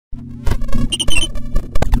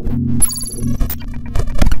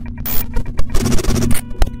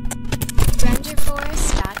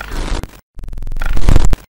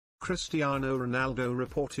Cristiano Ronaldo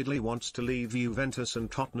reportedly wants to leave Juventus and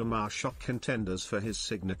Tottenham are shock contenders for his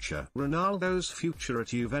signature. Ronaldo's future at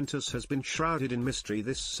Juventus has been shrouded in mystery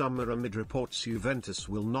this summer amid reports Juventus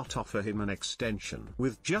will not offer him an extension.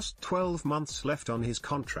 With just 12 months left on his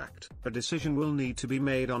contract, a decision will need to be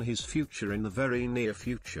made on his future in the very near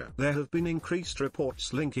future. There have been increased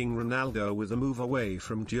reports linking Ronaldo with a move away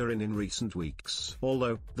from Turin in recent weeks.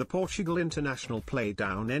 Although, the Portugal international played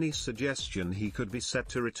down any suggestion he could be set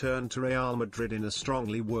to return to Real Madrid in a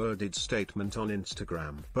strongly worded statement on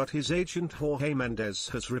Instagram. But his agent Jorge Mendes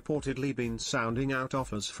has reportedly been sounding out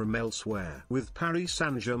offers from elsewhere, with Paris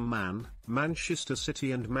Saint-Germain, Manchester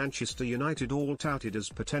City and Manchester United all touted as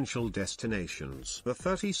potential destinations. The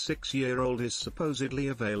 36-year-old is supposedly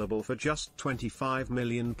available for just £25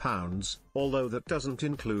 million, although that doesn't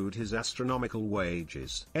include his astronomical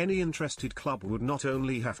wages. Any interested club would not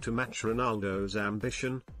only have to match Ronaldo's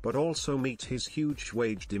ambition, but also meet his huge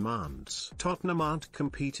wage demands. Tottenham aren't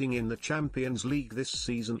competing in the Champions League this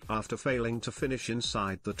season after failing to finish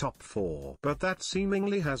inside the top four. But that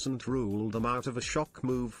seemingly hasn't ruled them out of a shock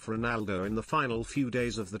move for Ronaldo in the final few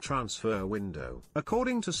days of the transfer window.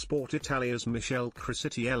 According to Sport Italia's Michele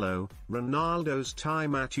Cricitiello, Ronaldo's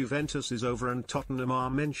time at Juventus is over and Tottenham are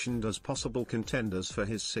mentioned as possible contenders for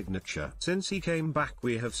his signature. Since he came back,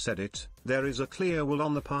 we have said it, there is a clear will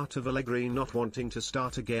on the part of Allegri not wanting to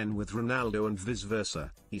start again with Ronaldo and vice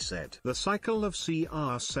versa, he said. The cycle of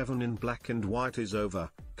CR7 in black and white is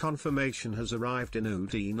over. Confirmation has arrived in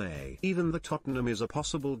Udine. Even the Tottenham is a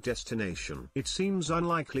possible destination. It seems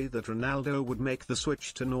unlikely that Ronaldo would make the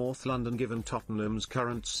switch to North London given Tottenham's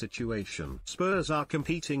current situation. Spurs are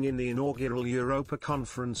competing in the inaugural Europa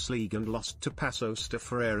Conference League and lost to Passos de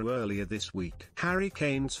Ferreira earlier this week. Harry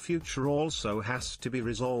Kane's future also has to be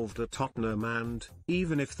resolved at Tottenham and,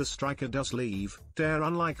 even if the striker does leave, they're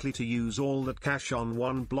unlikely to use all that cash on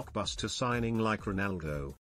one blockbuster signing like Ronaldo.